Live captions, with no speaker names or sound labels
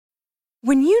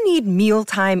When you need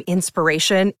mealtime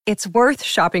inspiration, it's worth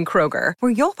shopping Kroger,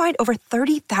 where you'll find over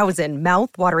 30,000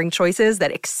 mouth-watering choices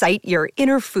that excite your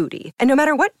inner foodie. And no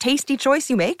matter what tasty choice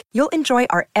you make, you'll enjoy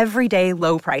our everyday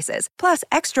low prices, plus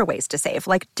extra ways to save,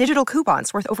 like digital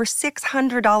coupons worth over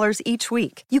 $600 each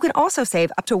week. You can also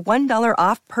save up to $1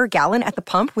 off per gallon at the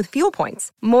pump with fuel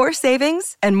points. More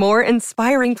savings and more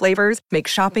inspiring flavors make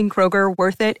shopping Kroger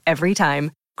worth it every time.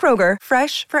 Kroger,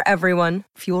 fresh for everyone.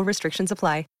 Fuel restrictions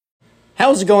apply.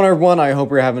 How's it going, everyone? I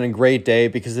hope you're having a great day,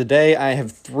 because today I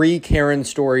have 3 Karen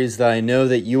stories that I know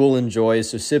that you will enjoy.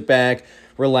 So sit back,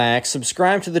 relax,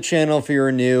 subscribe to the channel if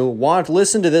you're new,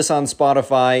 listen to this on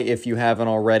Spotify if you haven't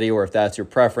already, or if that's your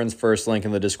preference. First link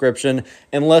in the description,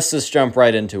 and let's just jump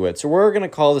right into it. So we're going to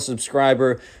call the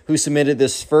subscriber who submitted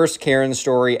this first Karen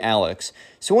story Alex.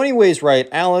 So anyways, right,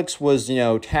 Alex was,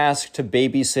 tasked to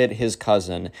babysit his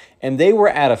cousin, and they were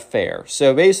at a fair.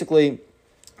 So basically,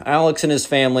 Alex and his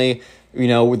family,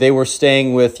 they were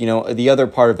staying with, the other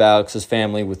part of Alex's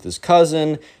family with his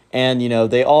cousin. And,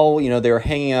 they all, they were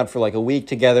hanging out for like a week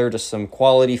together, just some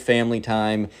quality family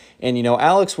time. And,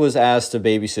 Alex was asked to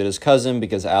babysit his cousin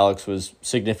because Alex was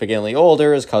significantly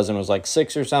older. His cousin was like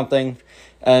 6 or something.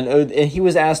 And he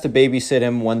was asked to babysit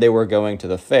him when they were going to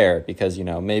the fair because,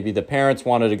 maybe the parents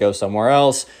wanted to go somewhere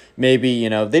else. Maybe,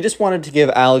 they just wanted to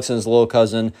give Alex and his little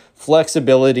cousin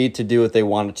flexibility to do what they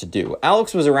wanted to do.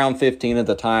 Alex was around 15 at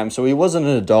the time, so he wasn't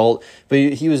an adult, but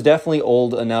he was definitely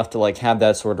old enough to like have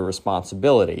that sort of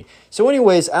responsibility. So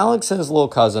anyways, Alex and his little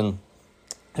cousin,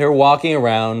 they were walking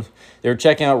around, they were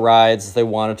checking out rides they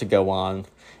wanted to go on,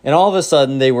 and all of a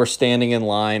sudden they were standing in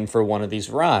line for one of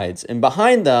these rides, and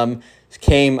behind them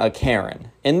came a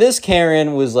Karen. And this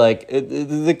Karen was like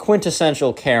the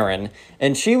quintessential Karen,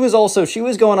 and she was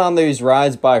going on these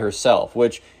rides by herself,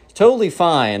 which is totally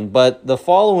fine, but the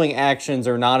following actions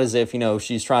are not as if,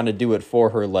 she's trying to do it for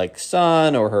her like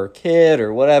son or her kid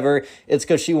or whatever. It's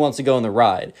because she wants to go on the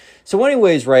ride. So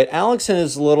anyways, right, Alex and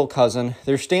his little cousin,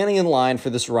 they're standing in line for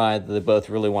this ride that they both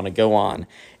really want to go on.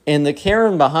 And the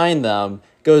Karen behind them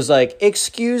goes like,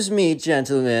 "Excuse me,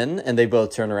 gentlemen," and they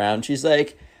both turn around. She's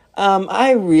like,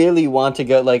 I really want to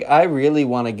go, I really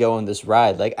want to go on this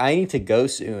ride. I need to go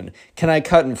soon. Can I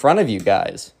cut in front of you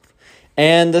guys?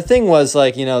 And the thing was,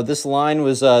 this line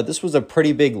was, this was a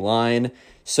pretty big line.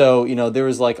 So, there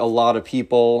was, a lot of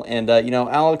people. And,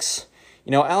 Alex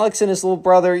and his little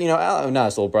brother, not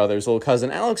his little brother, his little cousin,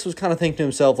 Alex was kind of thinking to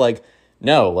himself,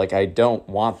 no, I don't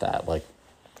want that.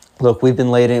 Look, we've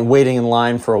been waiting in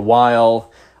line for a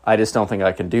while. I just don't think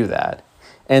I can do that.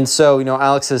 And so,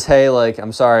 Alex says, "Hey,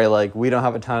 I'm sorry, we don't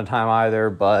have a ton of time either,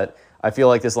 but I feel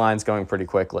like this line's going pretty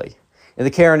quickly." And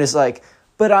the Karen is like,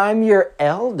 "But I'm your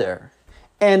elder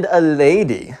and a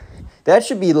lady. That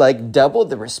should be double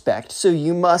the respect, so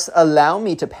you must allow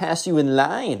me to pass you in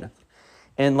line."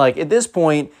 And at this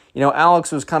point,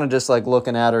 Alex was kind of just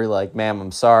looking at her "Ma'am,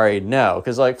 I'm sorry, no."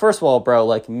 Because first of all, bro,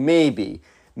 maybe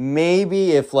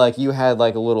if you had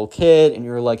a little kid and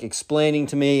you were explaining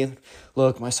to me,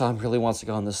 "Look, my son really wants to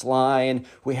go on this line.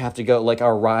 We have to go,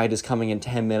 our ride is coming in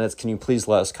 10 minutes. Can you please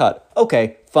let us cut?"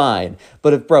 Okay, fine.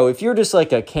 But if you're just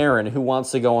a Karen who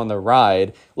wants to go on the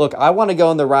ride, look, I want to go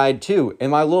on the ride too. And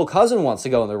my little cousin wants to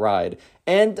go on the ride.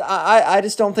 And I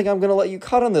just don't think I'm going to let you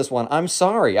cut on this one. I'm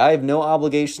sorry. I have no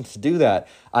obligation to do that.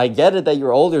 I get it that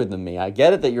you're older than me. I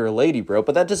get it that you're a lady, bro,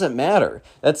 but that doesn't matter.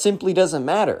 That simply doesn't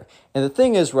matter. And the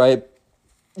thing is, right,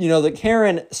 the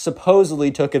Karen supposedly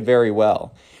took it very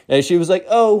well. And she was like,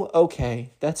 "Oh, okay,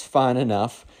 that's fine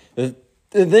enough." The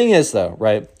thing is, though,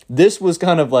 right, this was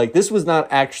not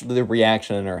actually the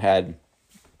reaction in her head.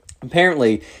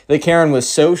 Apparently, the Karen was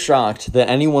so shocked that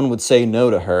anyone would say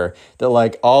no to her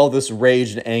that all this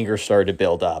rage and anger started to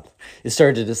build up. It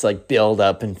started to just build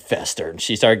up and fester, and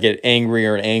she started getting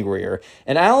angrier and angrier.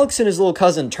 And Alex and his little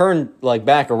cousin turned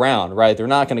back around, right? They're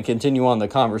not going to continue on the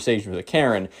conversation with the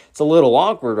Karen. It's a little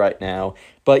awkward right now,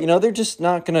 but they're just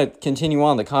not going to continue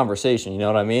on the conversation, you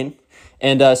know what I mean?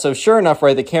 And so sure enough,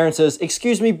 right, the Karen says,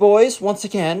 "Excuse me, boys, once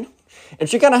again." And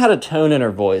she kind of had a tone in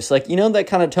her voice. That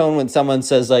kind of tone when someone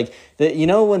says,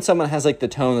 when someone has, the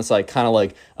tone that's, kind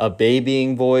of a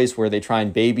babying voice where they try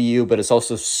and baby you, but it's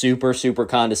also super, super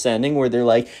condescending, where they're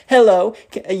like, "Hello,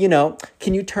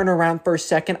 can you turn around for a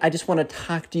second? I just want to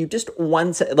talk to you just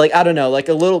one second." I don't know,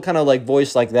 a little kind of,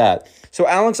 voice like that. So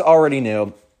Alex already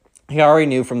knew. He already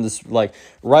knew from this,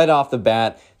 right off the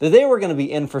bat, that they were going to be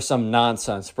in for some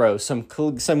nonsense, bro.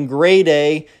 Some grade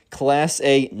A, class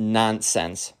A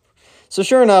nonsense. So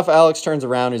sure enough, Alex turns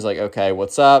around. He's like, "Okay,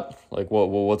 what's up?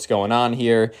 What's going on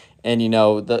here?" And,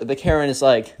 the Karen is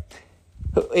like,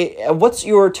 "What's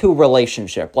your two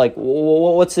relationship?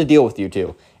 What's the deal with you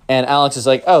two?" And Alex is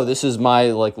like, oh, this is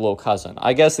my, like, little cousin.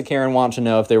 I guess the Karen wanted to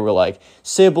know if they were, like,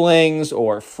 siblings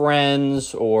or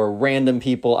friends or random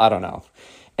people. I don't know.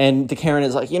 And the Karen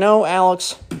is like,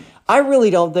 Alex, I really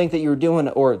don't think that you're doing,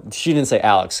 or she didn't say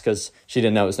Alex because she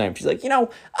didn't know his name. She's like,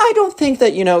 I don't think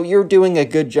that, you're doing a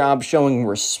good job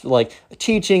showing,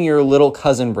 teaching your little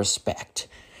cousin respect.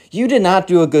 You did not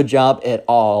do a good job at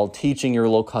all teaching your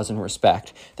little cousin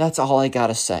respect. That's all I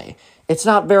gotta say. It's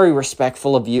not very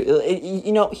respectful of you.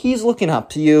 He's looking up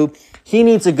to you. He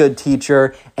needs a good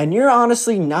teacher, and you're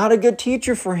honestly not a good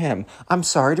teacher for him. I'm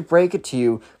sorry to break it to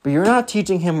you, but you're not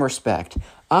teaching him respect.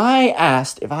 I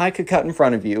asked if I could cut in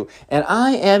front of you, and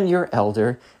I am your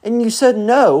elder, and you said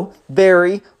no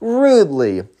very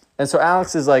rudely. And so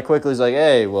Alex is like, quickly, he's like,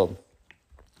 hey, well,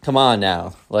 come on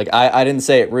now. Like, I didn't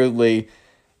say it rudely,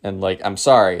 and, like, I'm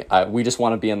sorry. We just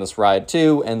want to be on this ride,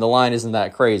 too, and the line isn't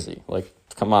that crazy. Like,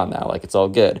 come on now, like, it's all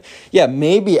good. Yeah,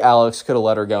 maybe Alex could have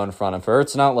let her go in front of her.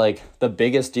 It's not, like, the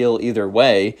biggest deal either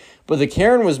way, but the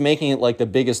Karen was making it, like, the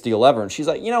biggest deal ever, and she's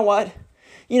like, you know what?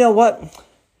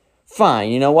 Fine,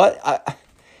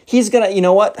 he's gonna,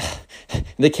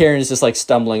 The Karen is just, like,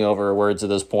 stumbling over her words at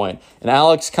this point, and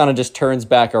Alex kind of just turns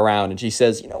back around, and she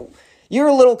says,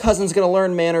 your little cousin's gonna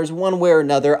learn manners one way or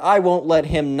another. I won't let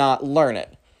him not learn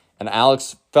it. And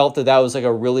Alex felt that was, like,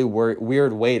 a really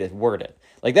weird way to word it.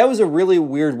 Like, that was a really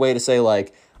weird way to say,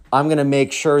 like, I'm going to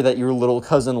make sure that your little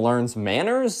cousin learns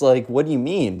manners? Like, what do you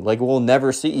mean? Like, we'll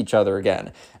never see each other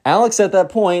again. Alex, at that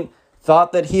point,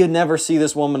 thought that he would never see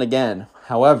this woman again.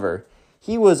 However,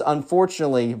 he was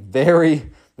unfortunately very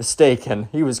mistaken.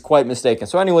 He was quite mistaken.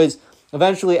 So anyways,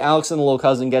 eventually Alex and the little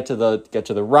cousin get to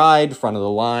the ride, front of the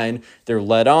line. They're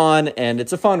led on, and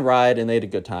it's a fun ride, and they had a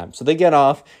good time. So they get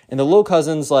off, and the little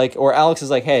cousin's like, or Alex is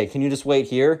like, hey, can you just wait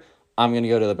here? I'm going to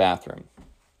go to the bathroom.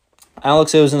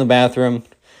 Alex goes in the bathroom,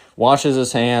 washes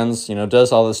his hands,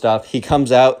 does all this stuff. He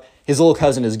comes out, his little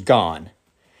cousin is gone.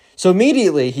 So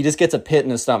immediately he just gets a pit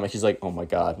in his stomach. He's like, oh my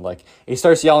God. Like, he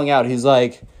starts yelling out. He's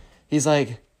like,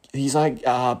 Ben,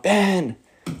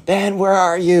 where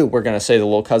are you? We're going to say the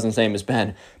little cousin's name is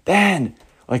Ben. Ben,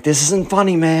 like, this isn't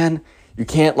funny, man. You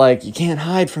can't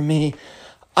hide from me.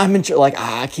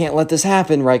 I can't let this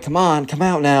happen, right? Come on, come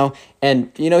out now.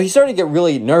 And, he's starting to get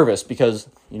really nervous because,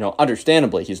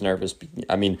 understandably he's nervous.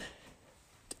 I mean,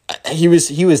 he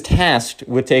was tasked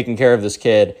with taking care of this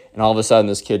kid, and all of a sudden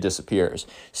this kid disappears.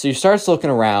 So he starts looking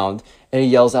around, and he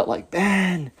yells out, like,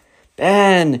 Ben.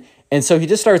 And so he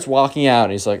just starts walking out,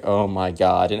 and he's like, oh my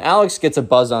God. And Alex gets a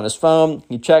buzz on his phone.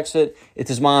 He checks it. It's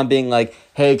his mom being like,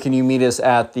 hey, can you meet us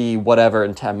at the whatever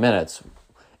in 10 minutes?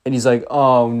 And he's like,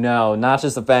 oh no, not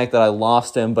just the fact that I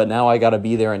lost him, but now I got to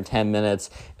be there in 10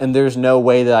 minutes. And there's no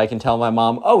way that I can tell my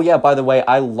mom, oh yeah, by the way,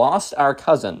 I lost our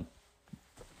cousin.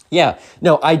 Yeah,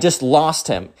 no, I just lost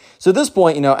him. So at this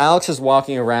point, Alex is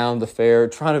walking around the fair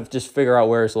trying to just figure out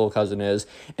where his little cousin is.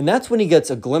 And that's when he gets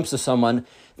a glimpse of someone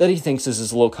that he thinks is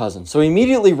his little cousin. So he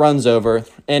immediately runs over,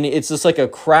 and it's just like a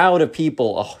crowd of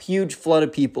people, a huge flood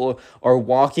of people are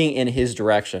walking in his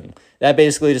direction. That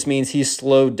basically just means he's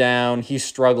slowed down, he's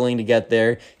struggling to get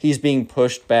there, he's being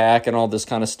pushed back and all this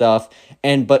kind of stuff.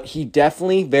 But he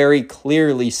definitely very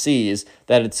clearly sees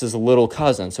that it's his little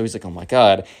cousin. So he's like, oh my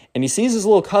God. And he sees his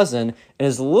little cousin, and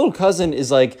his little cousin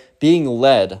is like being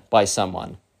led by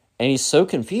someone. And he's so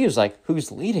confused, like,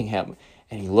 who's leading him?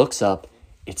 And he looks up,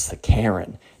 it's the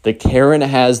Karen. The Karen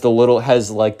has the little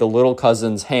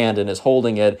cousin's hand and is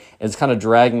holding it, and it's kind of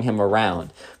dragging him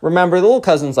around. Remember, the little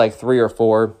cousin's like 3 or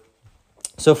 4.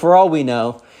 So for all we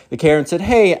know, the Karen said,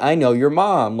 hey, I know your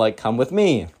mom, like, come with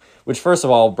me. Which, first of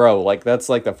all, bro, like, that's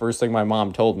like the first thing my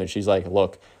mom told me. She's like,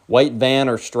 look, white van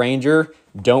or stranger,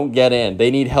 don't get in. They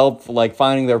need help, like,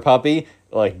 finding their puppy.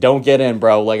 Like, don't get in,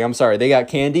 bro. Like, I'm sorry, they got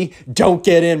candy. Don't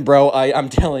get in, bro. I'm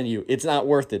telling you, it's not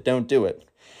worth it. Don't do it.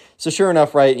 So sure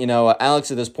enough, right,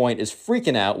 Alex at this point is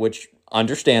freaking out, which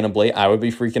understandably, I would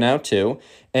be freaking out too.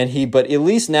 But at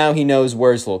least now he knows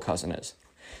where his little cousin is.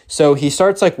 So he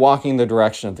starts like walking the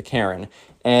direction of the Karen.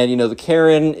 And, the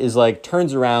Karen is like,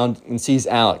 turns around and sees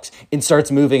Alex and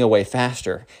starts moving away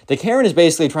faster. The Karen is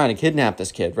basically trying to kidnap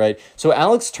this kid, right? So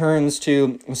Alex turns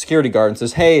to a security guard and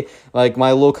says, hey, like,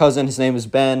 my little cousin, his name is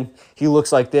Ben. He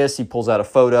looks like this. He pulls out a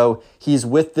photo. He's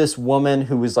with this woman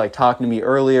who was like talking to me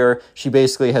earlier. She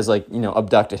basically has like,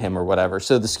 abducted him or whatever.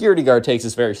 So the security guard takes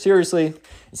this very seriously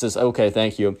and says, okay,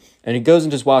 thank you. And he goes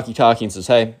into his walkie-talkie and says,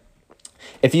 hey,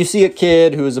 if you see a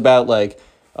kid who is about like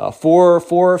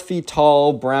 4 feet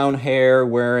tall, brown hair,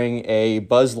 wearing a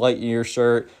Buzz Lightyear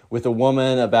shirt with a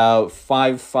woman about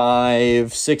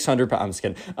 5'5", 600 pounds, I'm just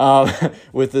kidding,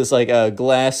 with this like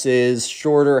glasses,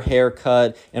 shorter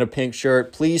haircut, and a pink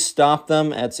shirt, please stop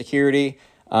them at security.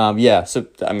 Yeah, so,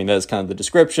 I mean, that's kind of the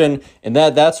description, and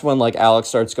that's when, like, Alex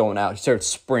starts going out. He starts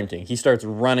sprinting. He starts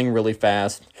running really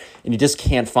fast, and he just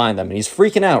can't find them, and he's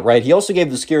freaking out, right? He also gave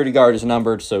the security guard his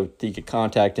number so he could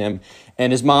contact him,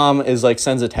 and his mom is, like,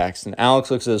 sends a text, and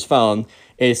Alex looks at his phone.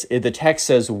 The text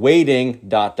says, waiting, ...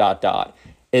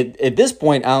 At this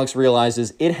point, Alex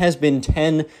realizes it has been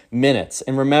 10 minutes.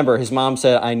 And remember, his mom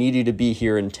said, I need you to be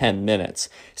here in 10 minutes.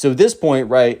 So at this point,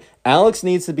 right, Alex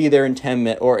needs to be there in 10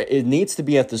 minutes, or it needs to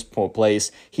be at this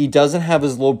place. He doesn't have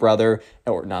his little brother,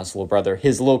 or not his little brother,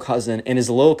 his little cousin, and his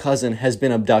little cousin has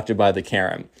been abducted by the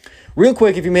Karen. Real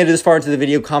quick, if you made it this far into the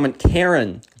video, comment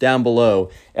Karen down below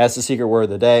as the secret word of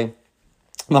the day.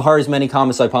 I'm gonna heart as many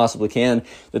comments as I possibly can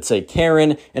that say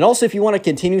Karen. And also, if you want to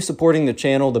continue supporting the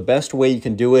channel, the best way you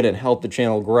can do it and help the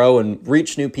channel grow and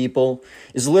reach new people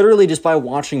is literally just by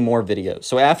watching more videos.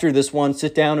 So after this one,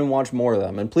 sit down and watch more of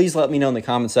them. And please let me know in the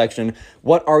comment section,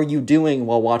 what are you doing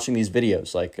while watching these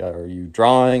videos? Like, are you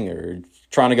drawing or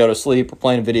trying to go to sleep or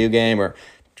playing a video game or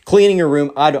cleaning your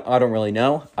room? I don't really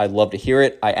know. I'd love to hear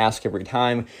it. I ask every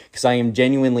time because I am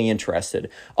genuinely interested.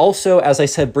 Also, as I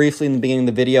said briefly in the beginning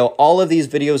of the video, all of these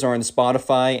videos are on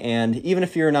Spotify, and even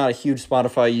if you're not a huge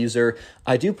Spotify user,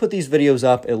 I do put these videos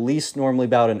up at least normally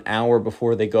about an hour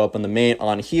before they go up on on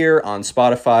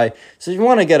Spotify. So if you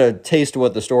want to get a taste of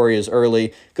what the story is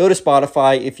early, go to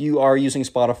Spotify. If you are using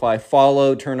Spotify,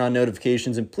 follow, turn on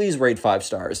notifications, and please rate 5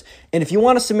 stars. And if you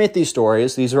want to submit these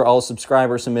stories, these are all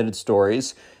subscriber submitted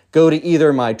stories, go to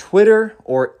either my Twitter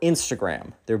or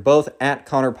Instagram. They're both at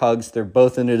Connor Pugs. They're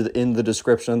both in the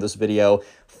description of this video.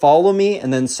 Follow me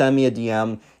and then send me a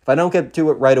DM. If I don't get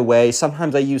to it right away,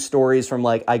 sometimes I use stories from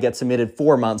I get submitted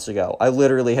 4 months ago. I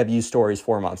literally have used stories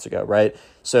 4 months ago, right?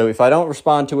 So if I don't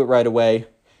respond to it right away,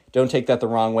 don't take that the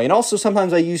wrong way. And also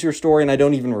sometimes I use your story and I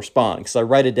don't even respond because I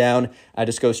write it down. I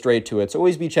just go straight to it. So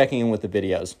always be checking in with the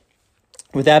videos.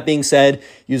 With that being said,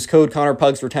 use code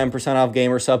ConnorPugs for 10% off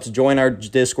gamer subs, join our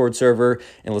Discord server,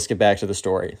 and let's get back to the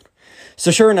story.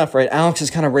 So sure enough, right, Alex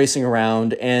is kind of racing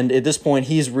around, and at this point,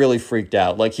 he's really freaked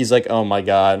out. He's like, oh my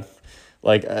God,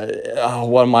 what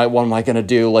am I going to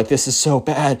do? This is so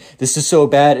bad. This is so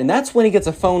bad. And that's when he gets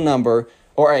a phone number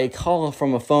or a call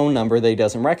from a phone number that he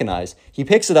doesn't recognize. He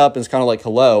picks it up and it's kind of like,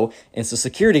 hello, and it's the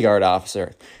security guard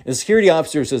officer. And the security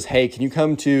officer says, hey, can you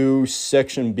come to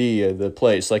Section B of the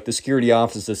place? The security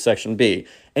office is Section B.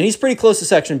 And he's pretty close to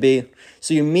Section B,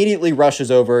 so he immediately rushes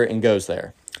over and goes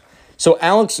there. So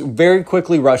Alex very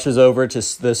quickly rushes over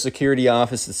to the security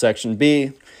office at Section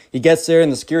B. He gets there,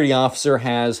 and the security officer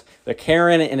has the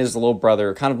Karen and his little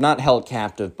brother kind of not held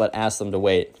captive, but asked them to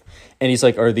wait. And he's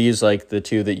like, are these the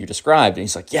two that you described? And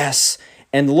he's like, yes.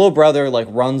 And the little brother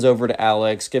runs over to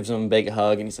Alex, gives him a big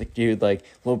hug, and he's like, dude,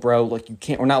 little bro, you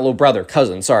can't, or not little brother,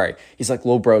 cousin, sorry. He's like,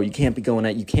 little bro, you can't be going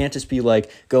out, you can't just be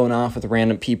going off with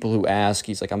random people who ask.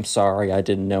 He's like, I'm sorry, I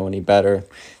didn't know any better.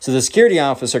 So the security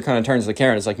officer kind of turns to the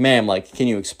Karen and is like, ma'am, can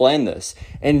you explain this?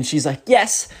 And she's like,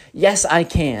 yes, I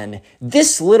can.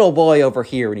 This little boy over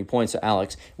here, and he points to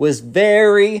Alex, was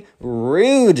very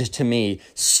rude to me,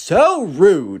 so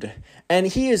rude. And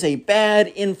he is a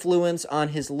bad influence on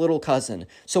his little cousin.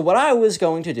 So what I was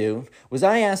going to do was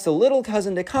I asked the little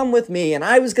cousin to come with me, and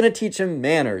I was going to teach him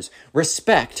manners,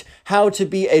 respect, how to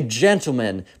be a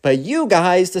gentleman. But you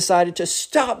guys decided to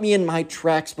stop me in my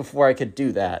tracks before I could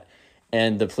do that.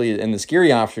 And the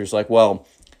security officer's like, well,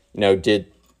 did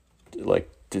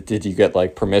you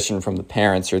get permission from the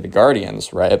parents or the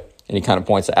guardians, right? And he kind of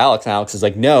points to Alex. And Alex is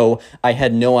like, no, I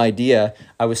had no idea.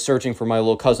 I was searching for my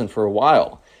little cousin for a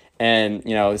while. And,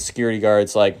 the security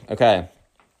guard's like, okay,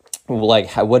 well,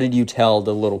 what did you tell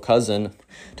the little cousin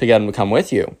to get him to come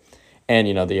with you? And,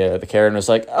 the Karen was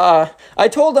like, I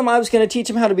told him I was going to teach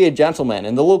him how to be a gentleman.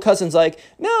 And the little cousin's like,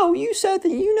 no, you said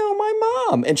that you know my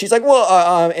mom. And she's like,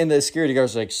 well, and the security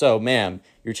guard's like, so, ma'am,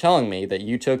 you're telling me that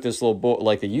you took this little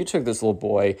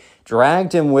boy,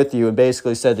 dragged him with you, and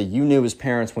basically said that you knew his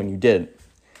parents when you didn't.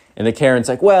 And the Karen's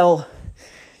like, well,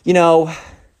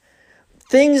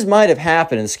 things might have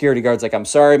happened. And the security guard's like, I'm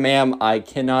sorry, ma'am, I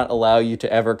cannot allow you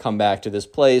to ever come back to this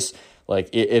place.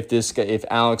 If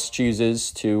Alex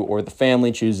chooses to, or the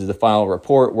family chooses to file a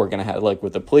report, we're going to have,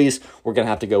 with the police, we're going to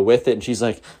have to go with it. And she's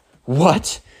like,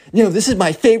 what? No, this is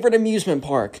my favorite amusement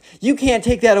park. You can't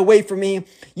take that away from me.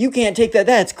 You can't take that.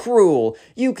 That's cruel.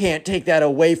 You can't take that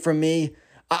away from me.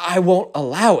 I won't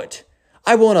allow it.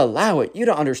 I won't allow it. You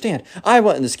don't understand.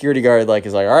 And the security guard is like,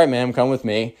 all right, ma'am, come with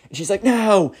me. And she's like,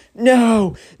 no.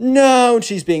 And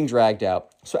she's being dragged out.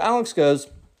 So Alex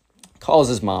calls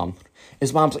his mom.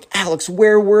 His mom's like, Alex,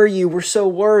 where were you? We're so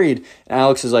worried. And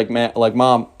Alex is like,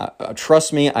 Mom,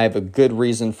 trust me, I have a good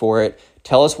reason for it.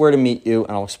 Tell us where to meet you,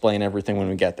 and I'll explain everything when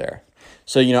we get there.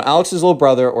 So, Alex's little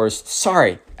brother,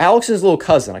 Alex's little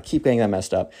cousin, I keep getting that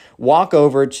messed up, walk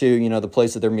over to, the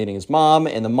place that they're meeting his mom,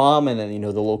 and the mom, and then, the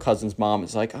little cousin's mom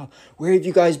is like, oh, where have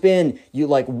you guys been?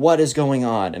 What is going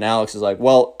on? And Alex is like,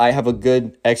 well, I have a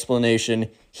good explanation.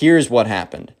 Here's what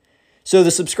happened. So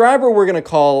the subscriber we're going to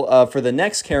call for the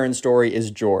next Karen story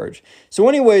is George. So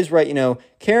anyways, right,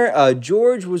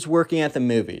 George was working at the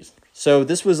movies. So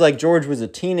this was George was a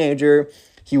teenager.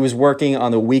 He was working on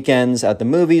the weekends at the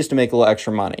movies to make a little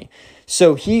extra money.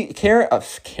 So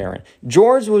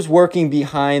George was working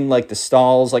behind the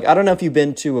stalls. I don't know if you've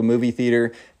been to a movie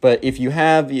theater, but if you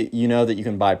have, you know that you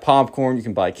can buy popcorn, you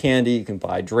can buy candy, you can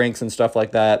buy drinks and stuff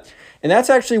like that. And that's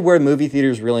actually where movie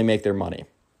theaters really make their money.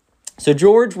 So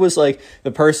George was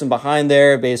the person behind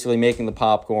there, basically making the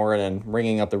popcorn and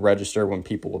ringing up the register when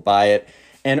people would buy it.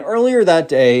 And earlier that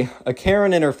day, a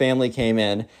Karen and her family came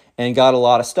in and got a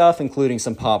lot of stuff, including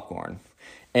some popcorn.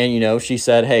 And, she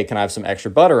said, hey, can I have some extra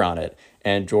butter on it?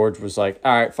 And George was like,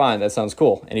 all right, fine, that sounds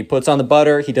cool. And he puts on the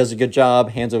butter, he does a good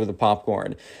job, hands over the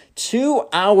popcorn. 2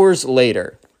 hours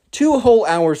later, 2 whole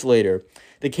hours later,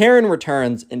 the Karen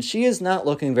returns and she is not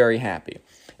looking very happy.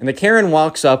 And the Karen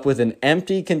walks up with an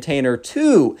empty container,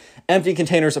 2 empty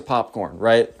containers of popcorn,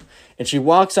 right? And she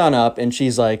walks on up and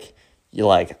she's like,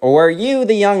 were you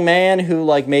the young man who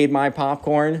made my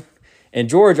popcorn? And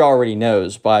George already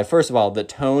knows by, first of all, the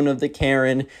tone of the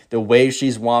Karen, the way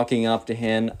she's walking up to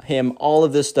him, all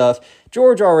of this stuff.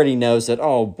 George already knows that,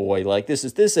 oh boy, this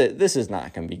is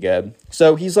not going to be good.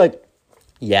 So he's like,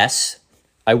 yes,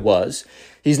 I was.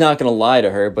 He's not going to lie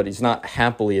to her, but he's not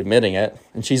happily admitting it.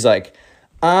 And she's like,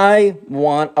 I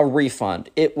want a refund.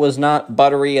 It was not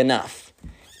buttery enough.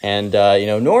 And,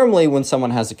 normally when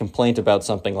someone has a complaint about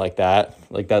something like that,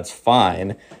 that's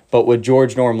fine. But what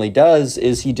George normally does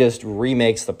is he just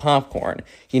remakes the popcorn.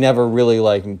 He never really,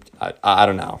 I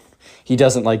don't know. He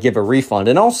doesn't, give a refund.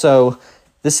 And also,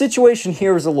 the situation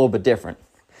here is a little bit different.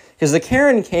 Because the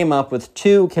Karen came up with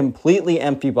 2 completely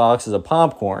empty boxes of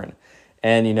popcorn.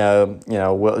 And,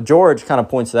 George kind of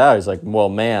points it out. He's like, well,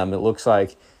 ma'am, it looks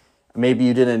like maybe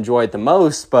you didn't enjoy it the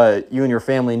most, but you and your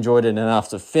family enjoyed it enough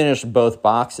to finish both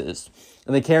boxes.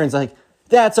 And the Karen's like,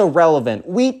 that's irrelevant.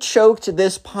 We choked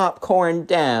this popcorn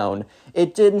down.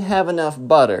 It didn't have enough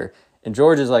butter. And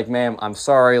George is like, ma'am, I'm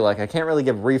sorry. I can't really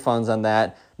give refunds on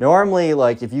that. Normally,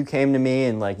 if you came to me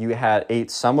and, you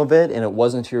ate some of it and it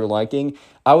wasn't to your liking,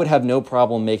 I would have no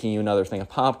problem making you another thing of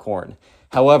popcorn.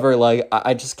 However,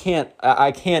 I just can't,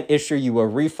 I can't issue you a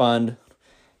refund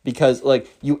because,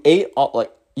 you ate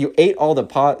all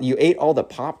the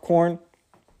popcorn,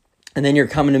 and then you're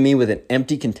coming to me with an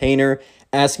empty container,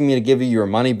 asking me to give you your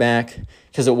money back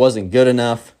because it wasn't good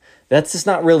enough. That's just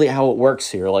not really how it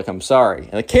works here. I'm sorry.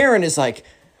 And the Karen is like,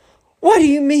 what do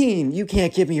you mean you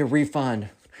can't give me a refund?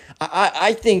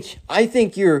 I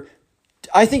think you're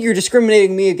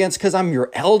discriminating me against because I'm your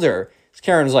elder.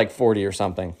 Karen is 40 or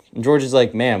something. And George is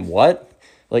like, ma'am, what?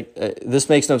 This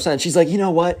makes no sense. She's like, you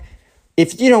know what?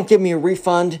 If you don't give me a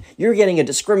refund, you're getting a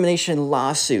discrimination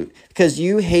lawsuit because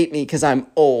you hate me because I'm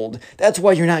old. That's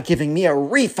why you're not giving me a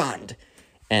refund.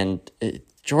 And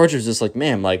George was just like,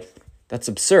 ma'am, that's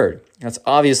absurd. That's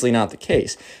obviously not the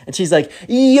case. And she's like,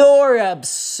 you're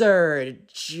absurd,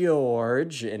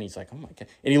 George. And he's like, oh my God.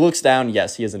 And he looks down.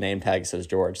 Yes, he has a name tag that says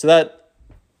George. So that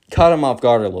caught him off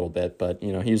guard a little bit. But,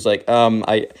 he was like,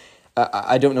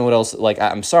 I don't know what else.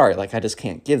 I'm sorry. I just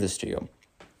can't give this to you.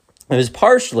 It was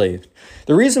partially,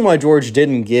 the reason why George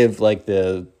didn't give,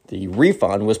 the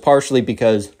refund was partially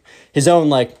because his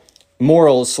own,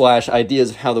 morals / ideas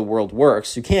of how the world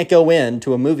works. You can't go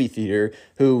into a movie theater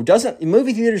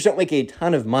movie theaters don't make a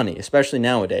ton of money, especially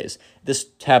nowadays. This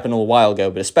happened a little while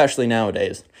ago, but especially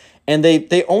nowadays. And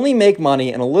they only make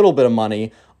money and a little bit of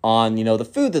money on, the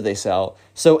food that they sell.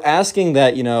 So asking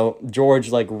that,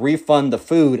 George, refund the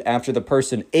food after the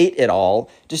person ate it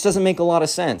all just doesn't make a lot of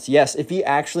sense. Yes, if he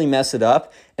actually mess it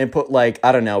up and put,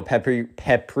 I don't know,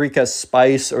 paprika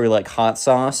spice or, hot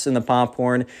sauce in the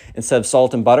popcorn instead of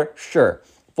salt and butter, sure,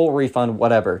 full refund,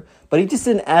 whatever. But he just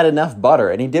didn't add enough butter,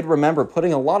 and he did remember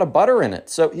putting a lot of butter in it.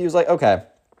 So he was like, okay,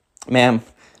 ma'am,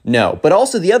 no. But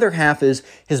also the other half is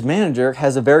his manager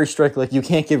has a very strict, you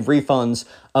can't give refunds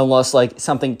unless,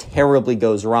 something terribly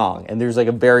goes wrong. And there's,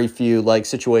 a very few,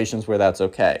 situations where that's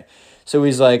okay. So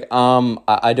he's like,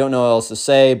 I don't know what else to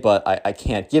say, but I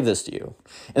can't give this to you.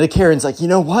 And the Karen's like, you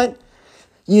know what?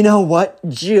 You know what,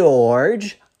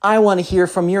 George? I want to hear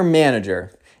from your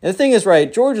manager. And the thing is,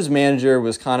 right, George's manager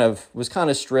was kind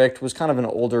of strict, was kind of an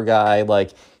older guy.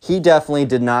 Like, he definitely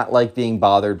did not like being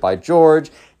bothered by George.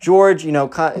 George,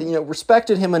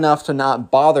 respected him enough to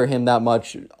not bother him that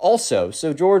much also.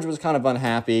 So George was kind of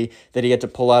unhappy that he had to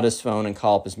pull out his phone and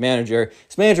call up his manager.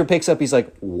 His manager picks up, he's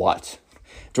like, "What?"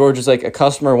 George is like, "A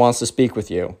customer wants to speak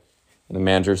with you." And the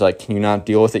manager's like, "Can you not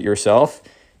deal with it yourself?"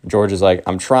 And George is like,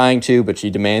 "I'm trying to, but she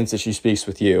demands that she speaks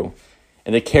with you."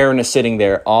 And the Karen is sitting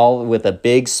there all with a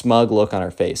big smug look on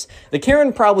her face. The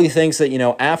Karen probably thinks that,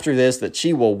 after this, that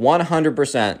she will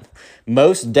 100%,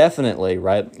 most definitely,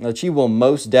 right? That she will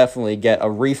most definitely get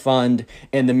a refund,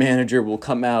 and the manager will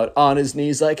come out on his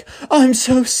knees like, "I'm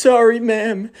so sorry,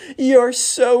 ma'am. You're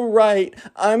so right.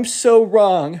 I'm so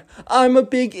wrong. I'm a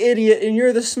big idiot, and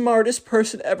you're the smartest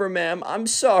person ever, ma'am. I'm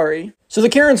sorry." So the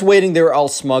Karen's waiting there all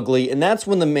smugly, and that's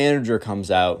when the manager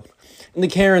comes out. And the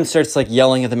Karen starts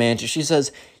yelling at the manager. She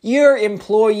says, "Your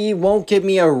employee won't give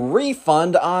me a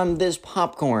refund on this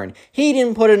popcorn. He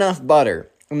didn't put enough butter."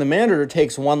 And the manager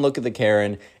takes one look at the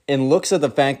Karen and looks at the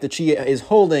fact that she is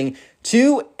holding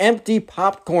 2 empty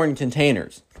popcorn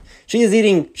containers. She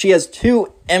has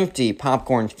 2 empty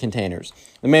popcorn containers.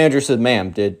 The manager said,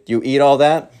 "Ma'am, did you eat all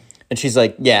that?" And she's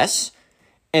like, "Yes.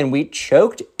 And we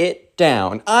choked it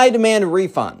down. I demand a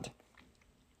refund."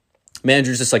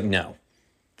 Manager's just like, "No."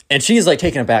 And she's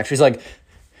taken aback. She's like,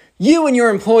 "You and your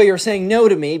employer are saying no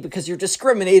to me because you're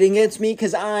discriminating against me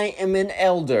because I am an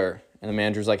elder." And the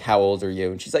manager's like, "How old are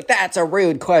you?" And she's like, "That's a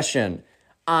rude question.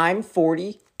 I'm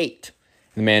 48.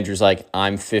 And the manager's like,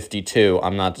 "I'm 52.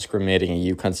 I'm not discriminating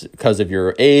against you because of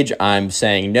your age. I'm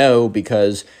saying no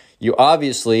because you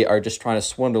obviously are just trying to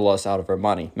swindle us out of our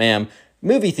money. Ma'am,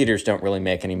 movie theaters don't really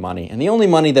make any money. And the only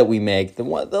money that we make, the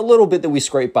little bit that we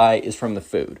scrape by, is from the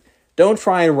food. Don't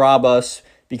try and rob us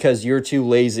because you're too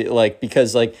lazy,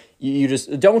 you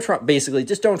just don't try, basically,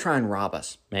 just don't try and rob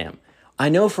us, ma'am. I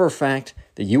know for a fact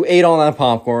that you ate all that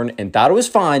popcorn and thought it was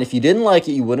fine. If you didn't like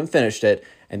it, you wouldn't have finished it.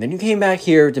 And then you came back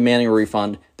here demanding a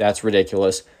refund. That's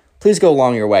ridiculous. Please go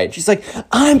along your way." And she's like,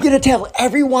 "I'm going to tell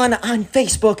everyone on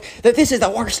Facebook that this is the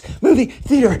worst movie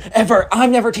theater ever.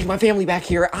 I'm never taking my family back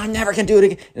here. I'm never going to do it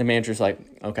again." And the manager's like,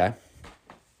 "Okay.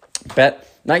 Bet.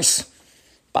 Nice.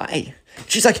 Bye."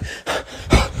 She's like,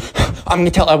 "I'm going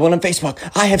to tell everyone on Facebook.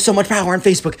 I have so much power on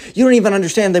Facebook. You don't even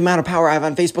understand the amount of power I have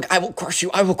on Facebook. I will crush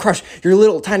you. I will crush your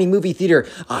little tiny movie theater.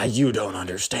 You don't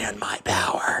understand my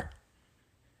power."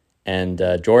 And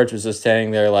George was just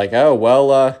standing there like, "Oh,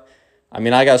 well,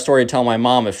 I got a story to tell my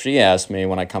mom if she asks me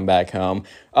when I come back home."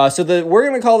 We're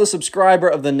going to call the subscriber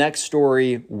of the next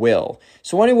story Will.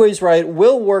 So anyways, right,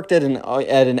 Will worked at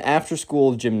an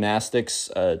after-school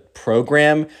gymnastics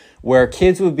program where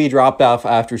kids would be dropped off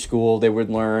after school. They would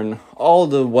learn all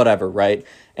the whatever, right?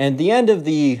 And the end of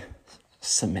the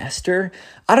semester,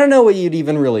 I don't know what you'd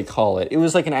even really call it. It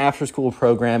was like an after-school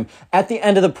program. At the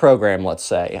end of the program, let's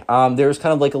say, there was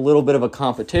kind of a little bit of a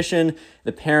competition.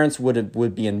 The parents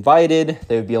would be invited.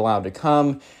 They would be allowed to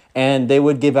come, and they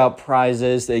would give out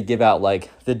prizes. They'd give out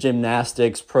the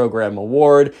gymnastics program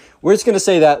award. We're just going to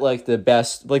say that the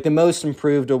best, the most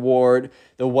improved award,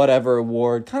 the whatever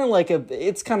award, it's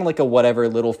kind of like a whatever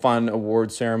little fun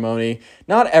award ceremony.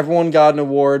 Not everyone got an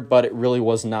award, but it really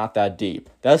was not that deep.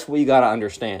 That's what you got to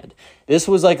understand. This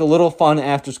was a little fun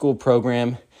after school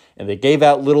program, and they gave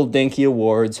out little dinky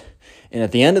awards. And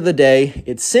at the end of the day,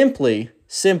 it simply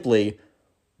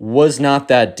was not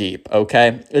that deep,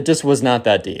 okay? It just was not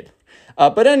that deep.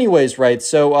 But anyways, right,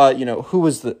 so, who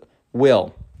was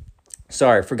Will.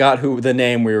 Sorry, forgot the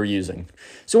name we were using.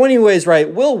 So anyways,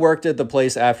 right, Will worked at the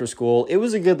place after school. It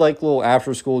was a good, little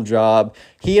after-school job.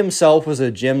 He himself was a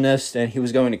gymnast, and he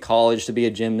was going to college to be a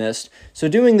gymnast. So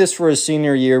doing this for his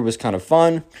senior year was kind of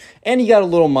fun, and he got a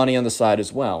little money on the side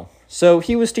as well. So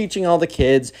he was teaching all the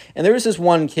kids, and there was this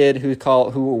one kid who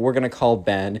we're going to call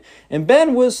Ben. And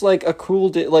Ben was a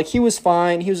cool, he was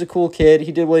fine. He was a cool kid.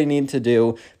 He did what he needed to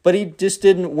do, but he just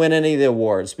didn't win any of the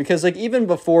awards because even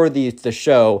before the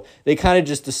show, they kind of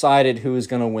just decided who was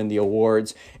going to win the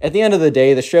awards. At the end of the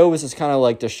day, the show was just kind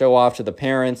of to show off to the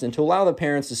parents and to allow the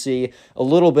parents to see a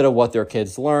little bit of what their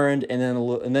kids learned. And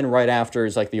then right after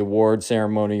is the award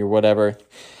ceremony or whatever.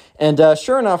 And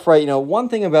sure enough, right, one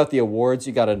thing about the awards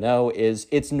you got to know is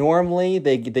it's normally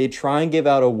they try and give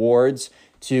out awards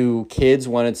to kids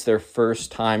when it's their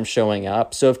first time showing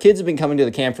up. So if kids have been coming to the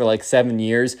camp for 7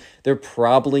 years, they're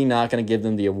probably not going to give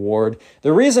them the award.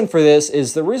 The reason for this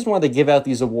is the reason why they give out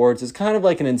these awards is kind of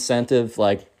an incentive,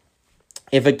 for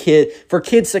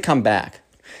kids to come back.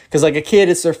 Because a kid,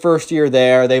 it's their first year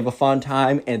there, they have a fun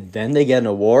time, and then they get an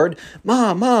award.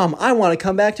 Mom, I want to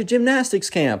come back to gymnastics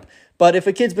camp. But if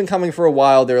a kid's been coming for a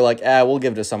while, they're like, we'll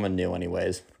give it to someone new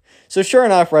anyways. So sure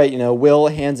enough, right, Will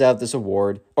hands out this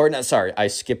award, or no, sorry, I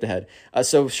skipped ahead.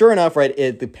 So sure enough, right,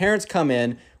 the parents come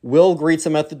in, Will greets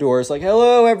them at the door. It's like,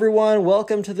 hello, everyone,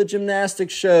 welcome to the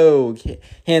gymnastics show.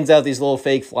 Hands out these little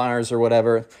fake flyers or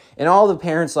whatever. And all the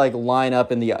parents like line up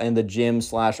in the gym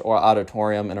 /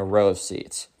 auditorium in a row of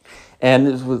seats.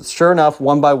 And sure enough,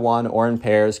 one by one or in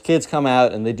pairs, kids come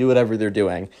out and they do whatever they're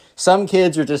doing. Some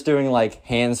kids are just doing like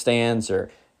handstands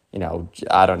or,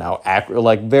 I don't know,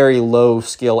 like very low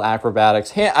skill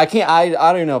acrobatics. I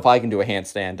don't even know if I can do a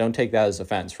handstand. Don't take that as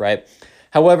offense, right?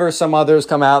 However, some others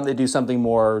come out and they do something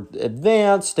more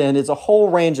advanced, and it's a whole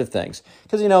range of things.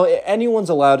 Because, anyone's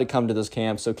allowed to come to this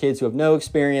camp. So kids who have no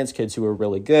experience, kids who are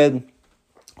really good,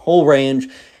 whole range.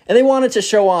 And they wanted to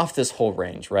show off this whole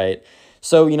range, right?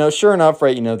 So, sure enough,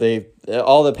 right,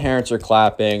 all the parents are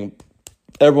clapping.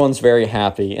 Everyone's very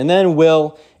happy. And then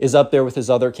Will is up there with his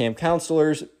other camp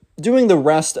counselors doing the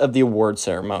rest of the award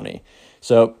ceremony.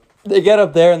 So they get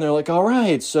up there and they're like, all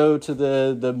right, so to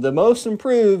the most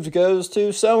improved goes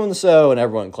to so-and-so, and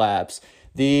everyone claps.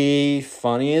 The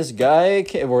funniest guy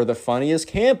or the funniest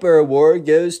camper award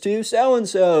goes to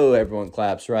so-and-so. Everyone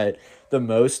claps, right? The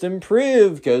most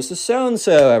improved goes to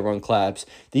so-and-so. Everyone claps.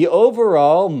 The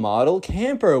overall model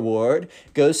camper award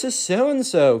goes to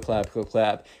so-and-so. Clap, clap,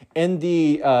 clap. And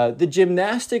the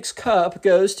gymnastics cup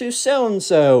goes to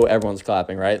so-and-so. Everyone's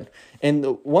clapping, right? And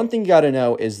the one thing you got to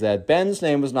know is that Ben's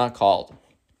name was not called.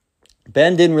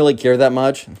 Ben didn't really care that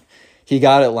much. He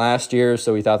got it last year,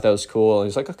 so he thought that was cool. And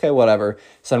he's like, okay, whatever.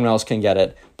 Someone else can get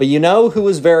it. But you know who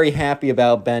was very happy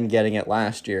about Ben getting it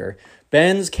last year?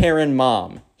 Ben's Karen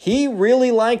mom. He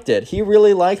really liked it. He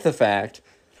really liked the fact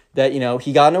that,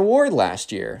 he got an award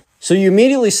last year. So you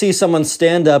immediately see someone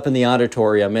stand up in the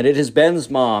auditorium, and it is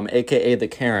Ben's mom, a.k.a. the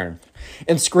Karen,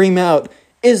 and scream out,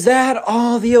 is that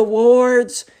all the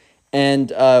awards?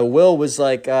 And Will was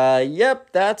like,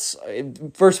 yep, that's...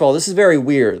 First of all, this is very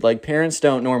weird. Like, parents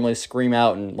don't normally scream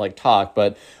out and, talk.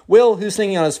 But Will, who's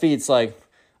thinking on his feet, is like,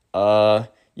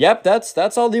 yep,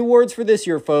 that's all the awards for this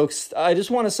year, folks. I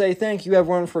just want to say thank you,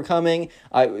 everyone, for coming.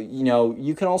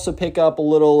 You can also pick up a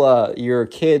little your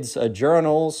kids'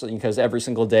 journals, because every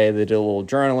single day they do a little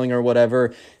journaling or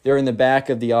whatever. They're in the back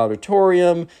of the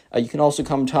auditorium. You can also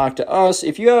come talk to us.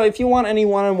 If you want any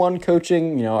one-on-one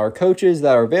coaching, our coaches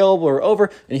that are available are over,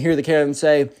 and you hear the Karen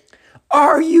say,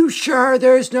 are you sure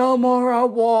there's no more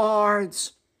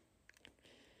awards?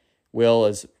 Will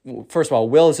has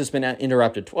just been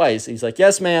interrupted twice. He's like,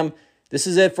 yes, ma'am, this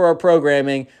is it for our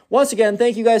programming. Once again,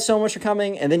 thank you guys so much for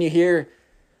coming. And then you hear,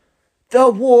 the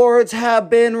awards have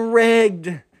been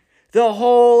rigged. The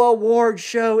whole award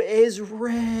show is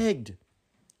rigged.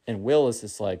 And Will is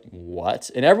just like, what?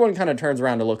 And everyone kind of turns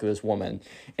around to look at this woman.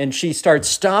 And she starts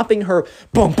stomping her,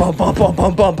 bum, bum, bum, bum,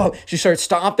 bum, bum, bum. She starts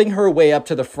stomping her way up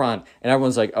to the front. And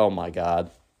everyone's like, oh my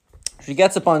God. She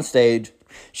gets up on stage.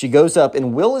 She goes up,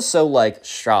 and Will is so,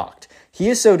 shocked. He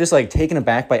is so just, taken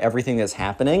aback by everything that's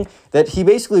happening that he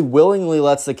basically willingly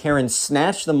lets the Karen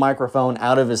snatch the microphone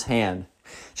out of his hand.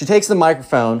 She takes the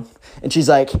microphone, and she's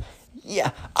like,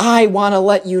 yeah, I want to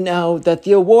let you know that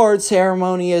the award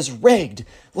ceremony is rigged.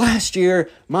 Last year,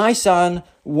 my son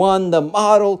won the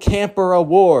Model Camper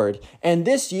Award, and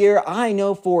this year I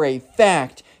know for a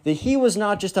fact that he was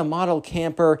not just a model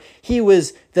camper, he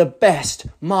was the best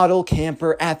model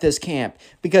camper at this camp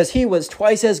because he was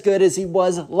twice as good as he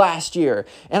was last year.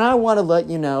 And I want to let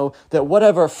you know that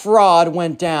whatever fraud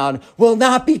went down will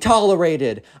not be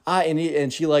tolerated.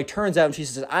 And she turns out and she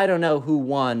says, I don't know who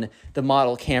won the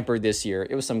model camper this year.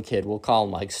 It was some kid. We'll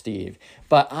call him Steve.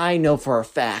 But I know for a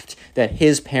fact that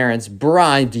his parents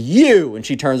bribed you. And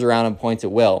she turns around and points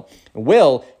at Will. And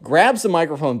Will grabs the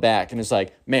microphone back and is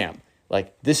like, ma'am,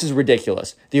 this is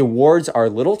ridiculous. The awards are a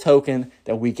little token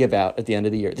that we give out at the end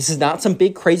of the year. This is not some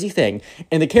big crazy thing.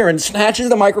 And the Karen snatches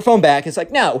the microphone back. It's like,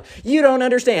 no, you don't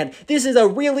understand. This is a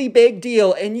really big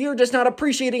deal, and you're just not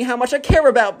appreciating how much I care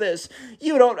about this.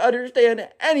 You don't understand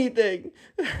anything.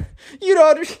 You don't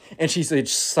understand. And she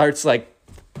starts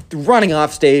running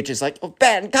off stage. It's like, oh,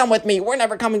 Ben, come with me. We're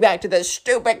never coming back to this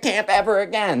stupid camp ever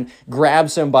again.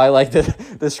 Grabs him by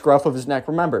the scruff of his neck.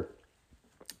 Remember,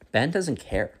 Ben doesn't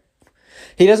care.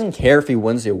 He doesn't care if he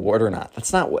wins the award or not.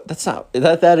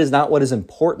 That is not what is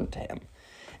important to him.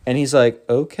 And he's like,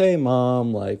 okay,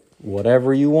 Mom,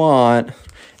 whatever you want.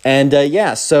 And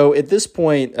so at this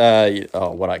point,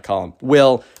 what I call him,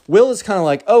 Will is kind of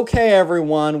like, okay,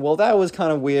 everyone, well, that was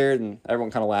kind of weird. And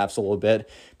everyone kind of laughs a little bit.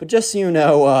 But just so you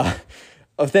know,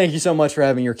 thank you so much for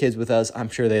having your kids with us. I'm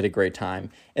sure they had a great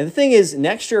time. And the thing is,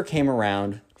 next year came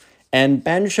around. And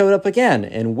Ben showed up again,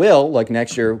 and Will,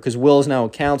 next year, because Will is now a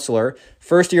counselor,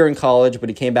 first year in college, but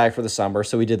he came back for the summer,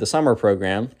 so we did the summer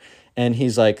program. And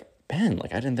he's like, Ben,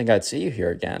 like, I didn't think I'd see you here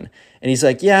again. And he's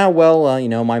like, yeah, well,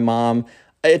 my mom,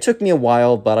 it took me a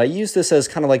while, but I used this as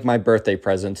kind of like my birthday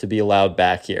present to be allowed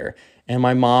back here. And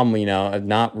my mom,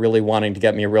 not really wanting to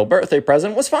get me a real birthday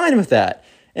present was fine with that.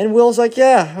 And Will's like,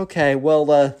 yeah, okay, well,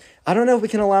 I don't know if we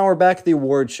can allow her back at the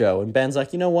award show. And Ben's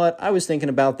like, you know what? I was thinking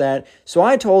about that. So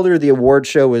I told her the award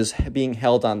show is being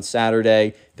held on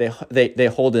Saturday. They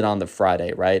hold it on the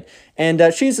Friday, right?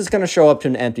 And she's just going to show up to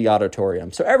an empty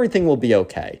auditorium. So everything will be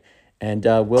okay. And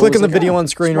Will Click on the like, video on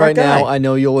screen right now. I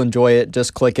know you'll enjoy it.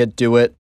 Just click it, do it.